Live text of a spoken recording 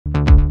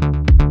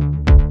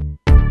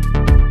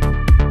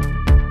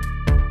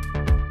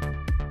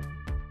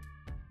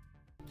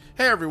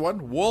Hey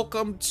everyone,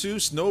 welcome to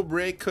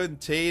Snowbreak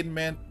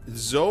Containment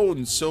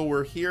Zone. So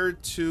we're here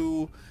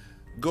to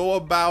go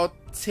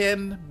about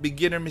 10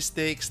 beginner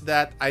mistakes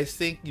that I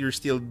think you're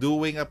still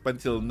doing up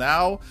until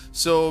now.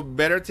 So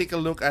better take a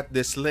look at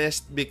this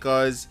list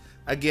because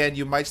again,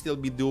 you might still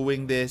be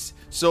doing this.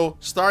 So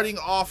starting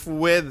off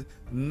with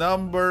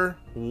number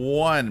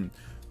 1.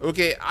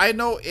 Okay, I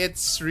know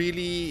it's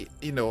really,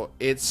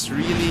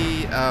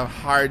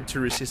 hard to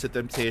resist the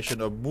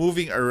temptation of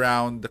moving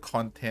around the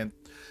content,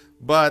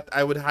 but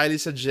I would highly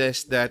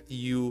suggest that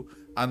you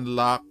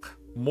unlock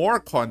more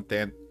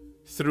content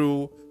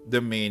through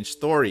the main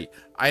story.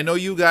 I know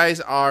you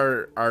guys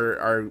are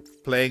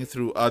playing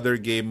through other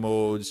game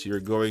modes.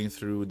 You're going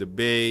through the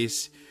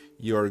base,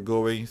 you're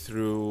going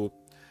through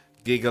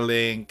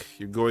Gigalink,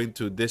 you're going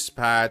to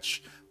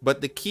Dispatch, but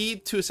the key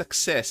to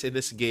success in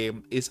this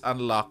game is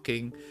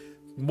unlocking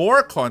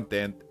more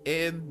content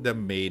in the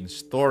main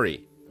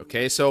story.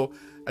 Okay, so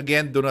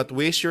again, do not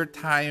waste your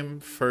time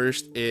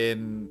first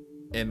in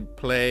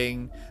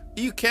playing.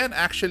 You can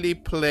actually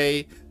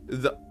play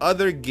the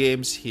other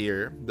games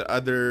here, the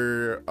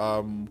other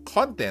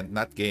content,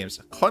 not games,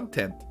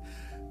 content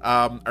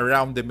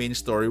around the main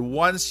story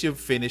once you've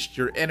finished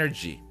your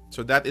energy.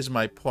 So that is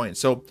my point.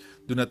 So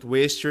do not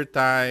waste your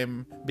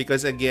time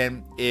because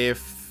again,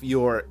 if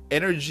your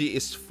energy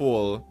is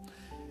full,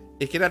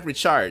 it cannot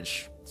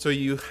recharge. So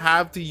you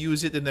have to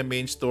use it in the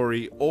main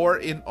story or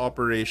in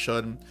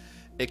operation,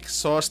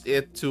 exhaust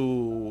it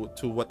to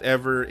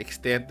whatever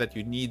extent that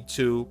you need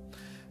to,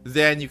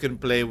 then you can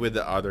play with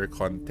the other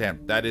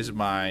content. That is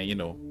my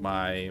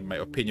my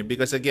opinion,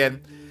 because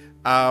again,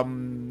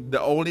 the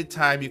only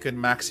time you can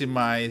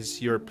maximize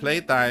your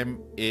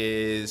playtime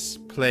is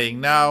playing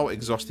now,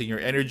 exhausting your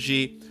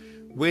energy,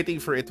 waiting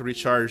for it to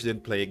recharge, then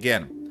play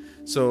again.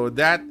 So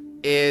that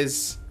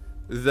is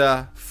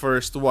the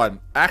first one.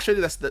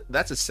 Actually, that's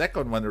the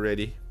second one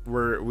already,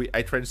 where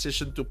I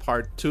transitioned to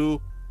part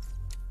 2.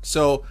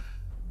 So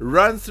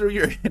run through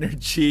your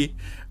energy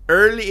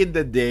early in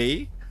the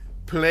day,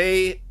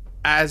 play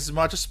as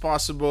much as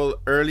possible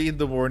early in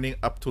the morning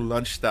up to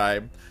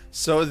lunchtime,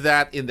 so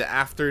that in the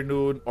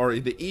afternoon or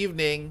in the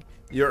evening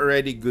you're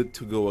already good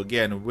to go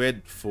again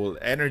with full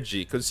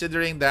energy,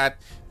 considering that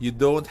you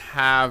don't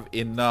have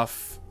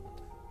enough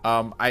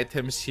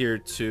items here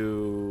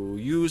to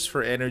use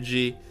for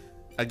energy.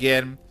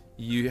 Again,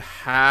 you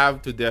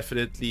have to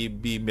definitely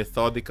be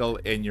methodical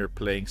in your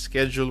playing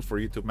schedule for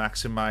you to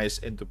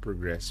maximize and to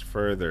progress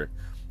further.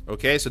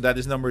 Okay, so that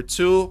is number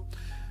 2.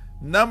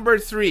 Number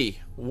 3,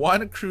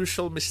 one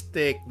crucial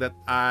mistake that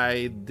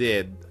I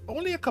did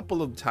only a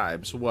couple of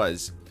times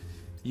was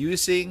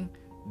using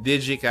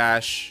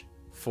Digicash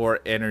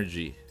for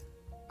energy.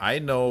 I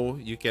know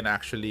you can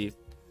actually,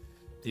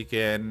 not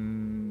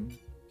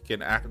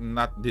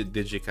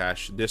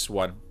Digicash, this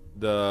one,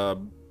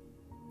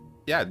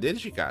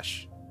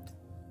 Digicash.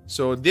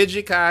 So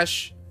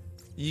Digicash,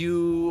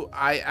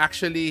 I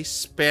actually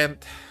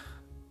spent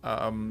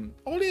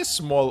only a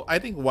small, I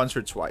think once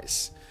or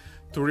twice,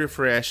 to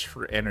refresh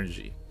for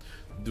energy.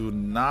 Do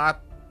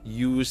not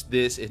use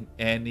this in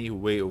any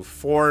way or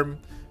form,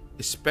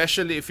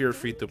 especially if you're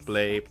free to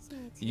play.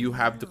 You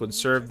have to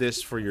conserve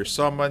this for your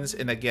summons,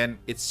 and again,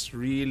 it's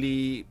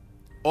really,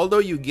 although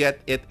you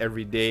get it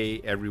every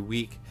day, every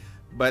week,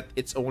 but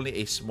it's only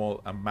a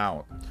small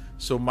amount.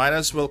 So might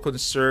as well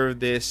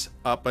conserve this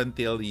up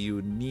until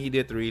you need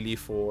it really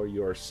for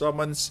your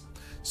summons.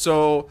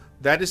 So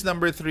that is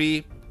number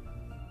 3.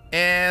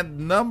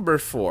 And number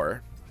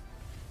 4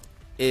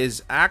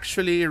 is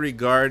actually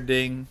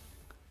regarding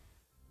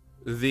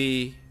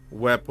the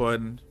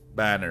weapon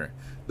banner.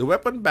 The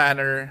weapon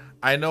banner,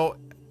 I know,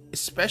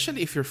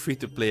 especially if you're free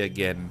to play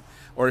again,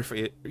 or if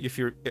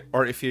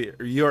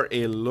you're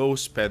a low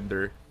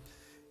spender,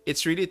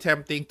 it's really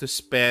tempting to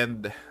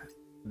spend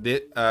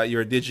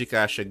your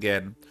Digicash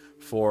again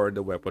for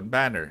the weapon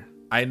banner.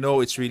 I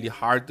know it's really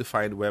hard to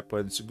find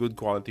weapons, good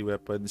quality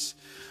weapons.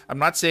 I'm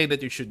not saying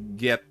that you should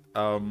get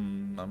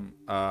the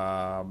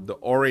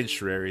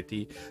orange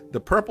rarity. The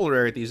purple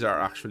rarities are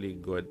actually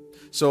good.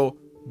 So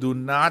do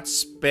not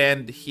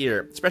spend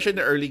here, especially in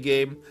the early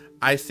game.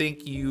 I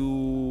think you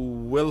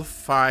will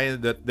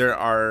find that there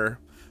are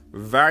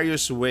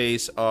various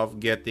ways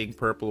of getting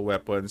purple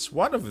weapons.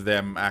 One of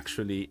them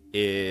actually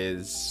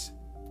is,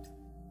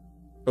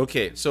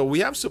 okay, so we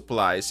have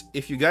supplies.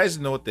 If you guys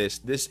notice,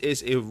 this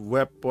is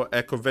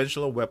a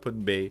conventional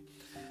weapon bay.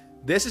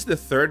 This is the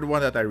 3rd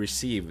one that I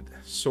received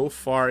so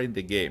far in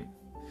the game,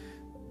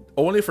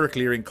 only for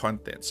clearing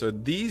content. So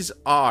these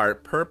are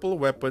purple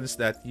weapons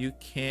that you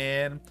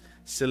can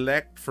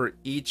select for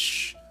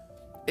each.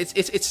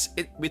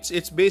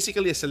 It's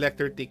basically a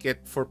selector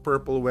ticket for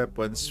purple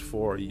weapons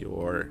for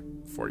your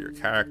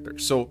character.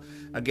 So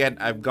again,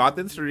 I've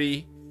gotten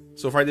 3.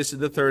 So far, this is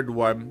the 3rd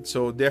one.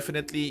 So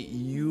definitely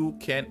you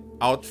can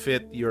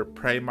outfit your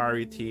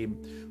primary team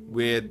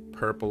with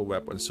purple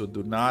weapons. So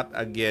do not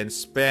again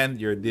spend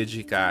your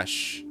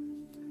Digicash.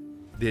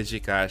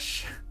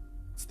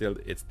 Still,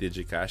 it's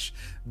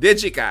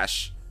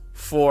Digicash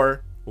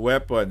for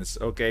weapons.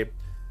 Okay.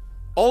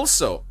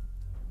 Also,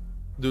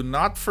 do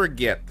not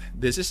forget,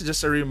 this is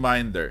just a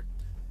reminder.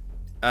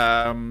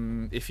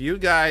 If you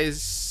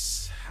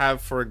guys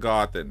have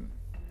forgotten,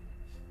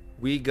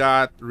 we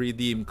got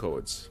redeem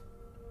codes.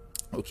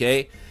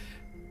 Okay?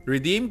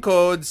 Redeem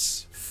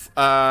codes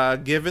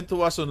given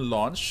to us on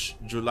launch,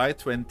 July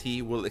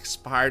 20, will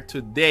expire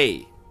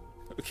today.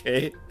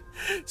 Okay?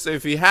 So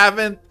if you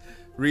haven't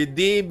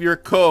redeemed your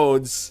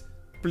codes,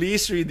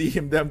 please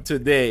redeem them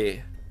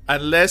today.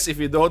 Unless if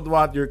you don't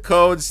want your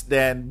codes,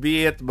 then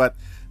be it. But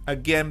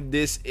again,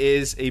 this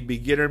is a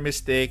beginner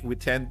mistake. We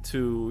tend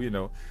to, you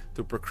know,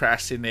 to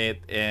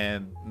procrastinate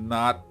and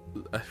not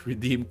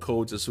redeem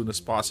codes as soon as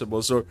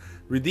possible. So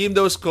redeem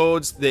those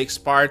codes. They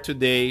expire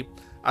today.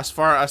 As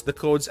far as the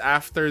codes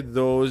after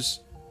those,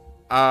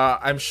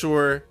 I'm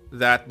sure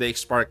that they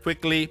expire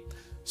quickly.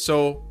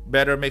 So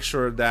better make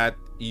sure that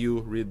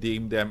you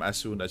redeem them as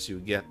soon as you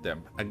get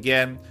them.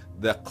 Again,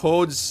 the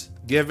codes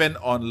given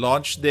on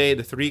launch day,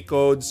 the 3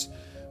 codes,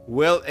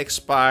 will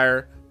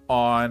expire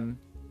on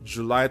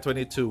July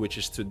 22, which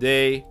is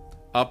today,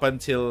 up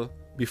until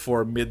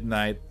before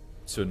midnight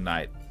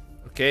tonight.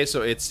 Okay,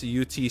 so it's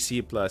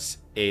UTC plus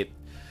 8.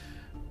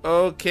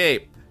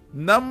 Okay,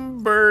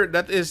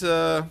 that is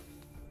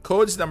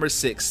codes number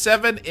 6.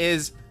 7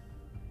 is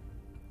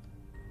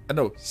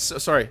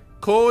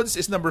codes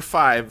is number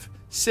 5.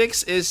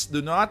 6 is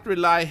do not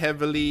rely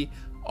heavily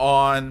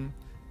on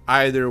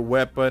either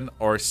weapon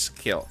or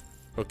skill.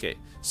 Okay,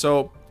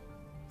 so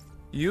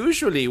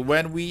usually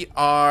when we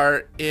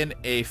are in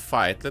a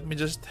fight, let me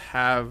just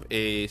have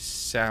a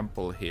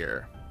sample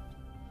here.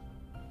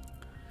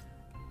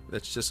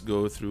 Let's just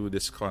go through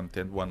this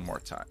content one more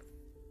time.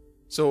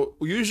 So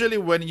usually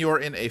when you're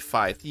in a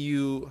fight,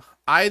 you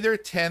either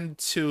tend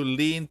to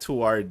lean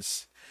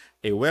towards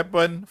a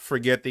weapon,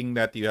 forgetting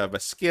that you have a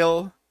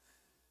skill.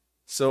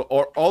 So,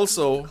 or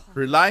also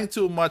relying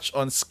too much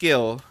on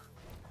skill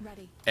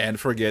and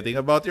forgetting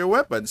about your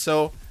weapon.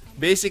 So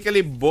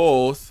basically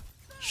both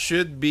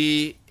should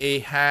be a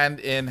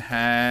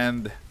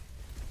hand-in-hand,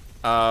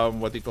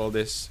 what do you call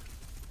this?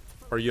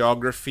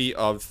 Choreography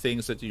of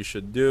things that you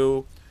should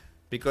do.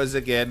 Because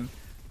again,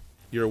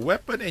 your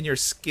weapon and your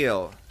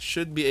skill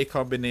should be a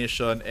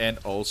combination, and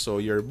also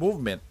your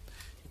movement.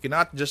 You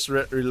cannot just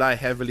rely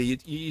heavily.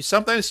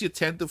 Sometimes you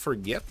tend to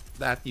forget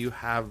that you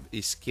have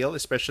a skill,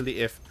 especially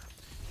if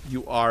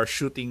you are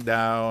shooting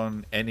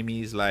down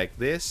enemies like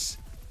this.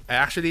 I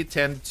actually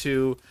tend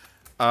to,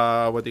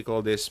 what do you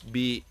call this,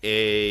 be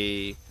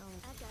a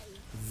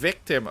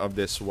victim of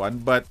this one.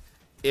 But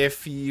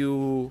if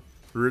you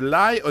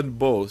rely on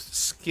both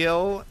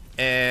skill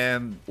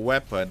and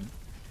weapon,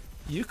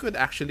 you could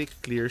actually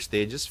clear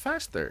stages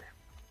faster.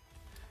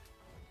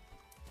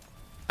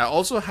 I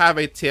also have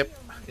a tip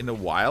in a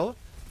while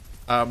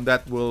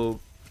that will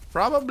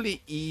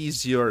probably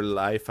ease your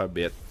life a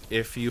bit.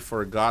 If you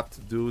forgot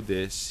to do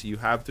this, you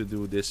have to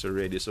do this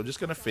already. So I'm just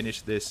gonna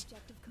finish this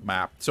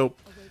map. So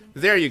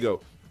there you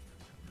go.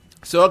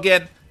 So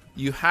again,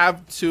 you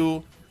have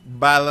to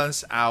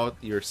balance out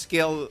your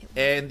skill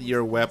and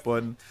your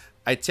weapon.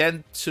 I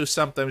tend to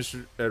sometimes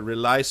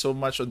rely so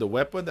much on the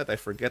weapon that I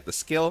forget the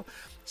skill.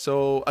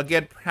 So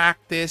again,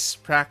 practice,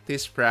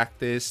 practice,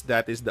 practice.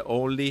 That is the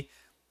only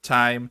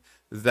time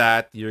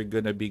that you're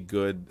gonna be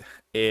good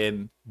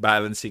in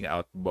balancing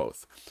out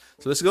both.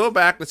 So let's go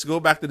back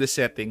to the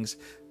settings.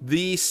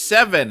 The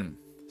seventh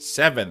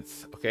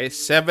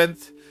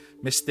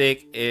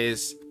mistake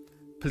is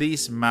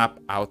please map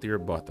out your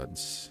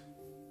buttons.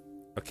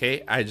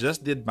 Okay, I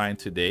just did mine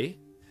today,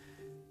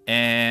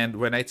 and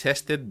when I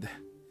tested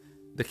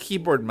the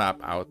keyboard map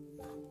out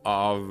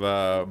of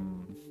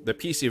the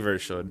PC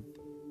version,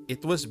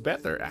 it was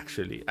better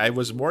actually. I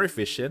was more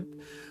efficient.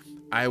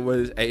 I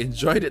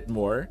enjoyed it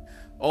more.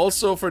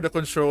 Also for the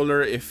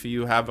controller, if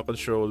you have a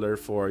controller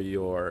for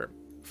your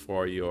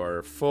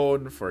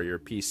phone, for your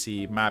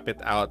PC, map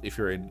it out. If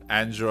you're in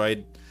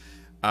Android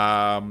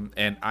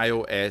and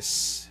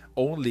iOS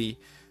only,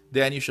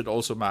 then you should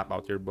also map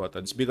out your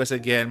buttons, because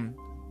again,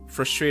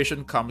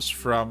 frustration comes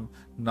from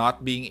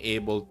not being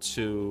able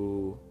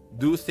to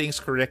do things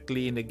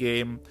correctly in the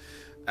game.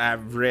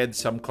 I've read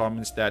some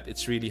comments that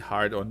it's really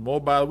hard on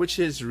mobile, which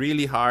is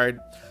really hard.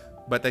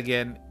 But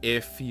again,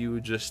 if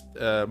you just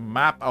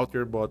map out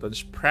your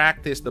buttons,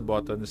 practice the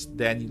buttons,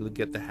 then you'll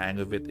get the hang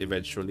of it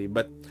eventually.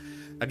 But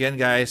again,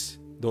 guys,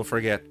 don't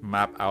forget,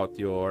 map out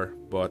your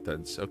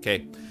buttons.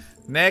 Okay,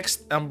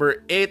 next,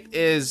 number 8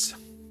 is,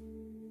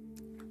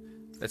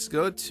 let's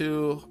go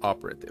to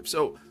operative.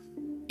 So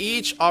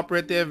each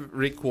operative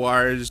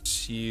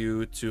requires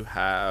you to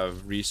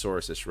have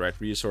resources, right?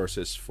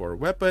 Resources for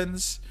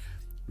weapons,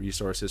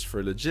 resources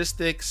for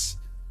logistics,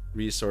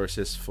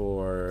 resources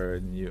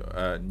for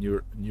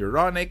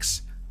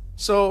neuronics.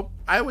 So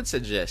I would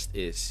suggest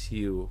is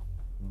you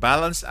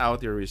balance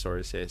out your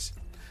resources,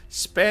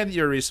 spend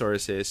your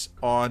resources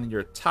on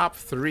your top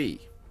three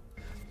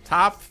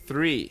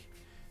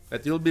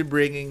that you'll be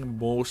bringing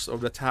most of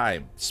the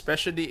time,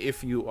 especially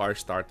if you are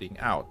starting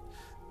out.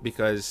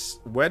 Because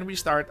when we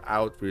start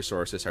out,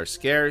 resources are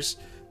scarce.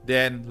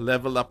 Then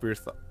level up your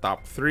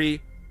top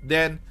 3,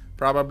 then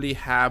probably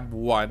have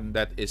one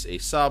that is a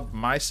sub.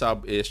 My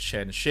sub is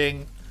Chen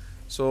Xing.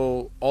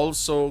 So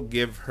also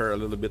give her a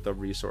little bit of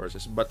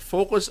resources. But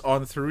focus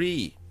on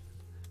 3.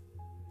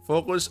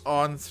 Focus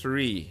on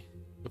 3.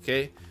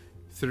 Okay?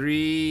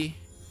 3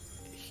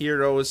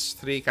 heroes,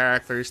 3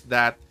 characters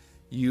that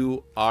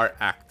you are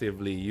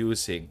actively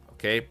using.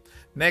 Okay?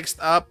 Next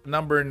up,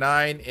 number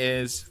 9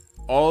 is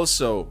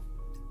also,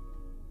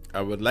 I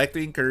would like to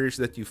encourage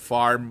that you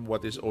farm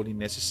what is only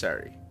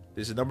necessary.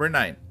 This is number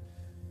 9.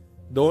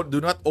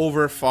 Do not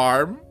over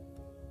farm.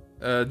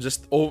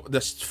 Just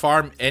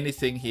farm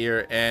anything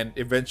here, and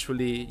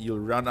eventually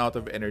you'll run out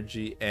of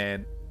energy.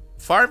 And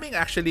farming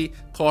actually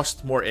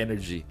costs more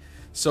energy.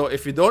 So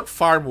if you don't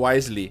farm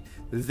wisely,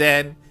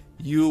 then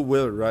you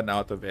will run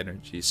out of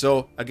energy.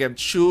 So again,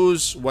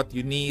 choose what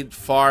you need,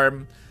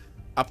 farm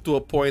up to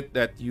a point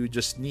that you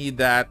just need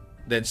that,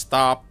 then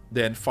stop,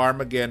 then farm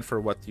again for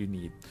what you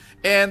need.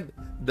 And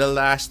the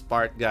last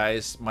part,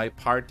 guys, my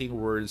parting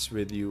words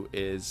with you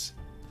is,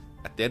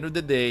 at the end of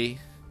the day,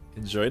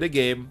 enjoy the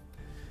game.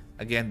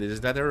 Again, this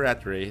is not a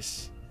rat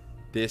race.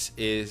 This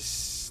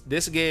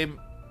game,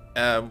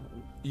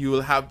 you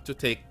will have to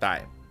take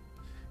time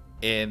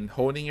in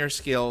honing your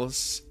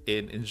skills,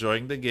 in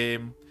enjoying the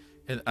game,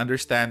 and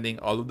understanding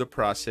all of the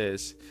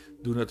process.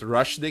 Do not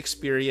rush the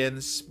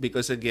experience,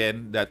 because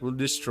again, that will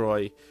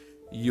destroy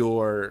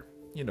your,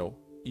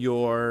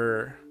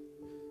 your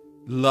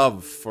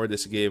love for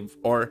this game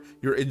or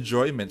your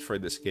enjoyment for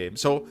this game.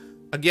 So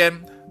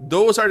again,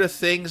 those are the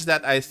things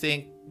that I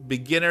think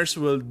beginners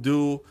will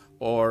do,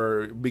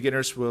 or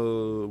beginners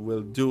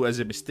will do as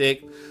a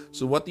mistake.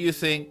 So what do you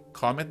think?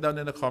 Comment down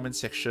in the comment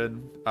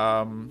section.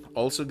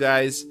 Also,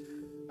 guys,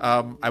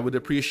 I would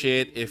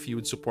appreciate if you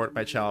would support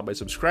my channel by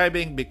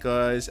subscribing,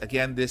 because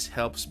again, this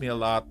helps me a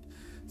lot.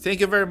 Thank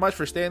you very much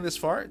for staying this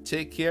far.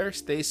 Take care,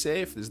 stay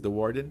safe. This is the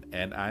Warden,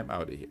 and I'm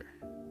out of here.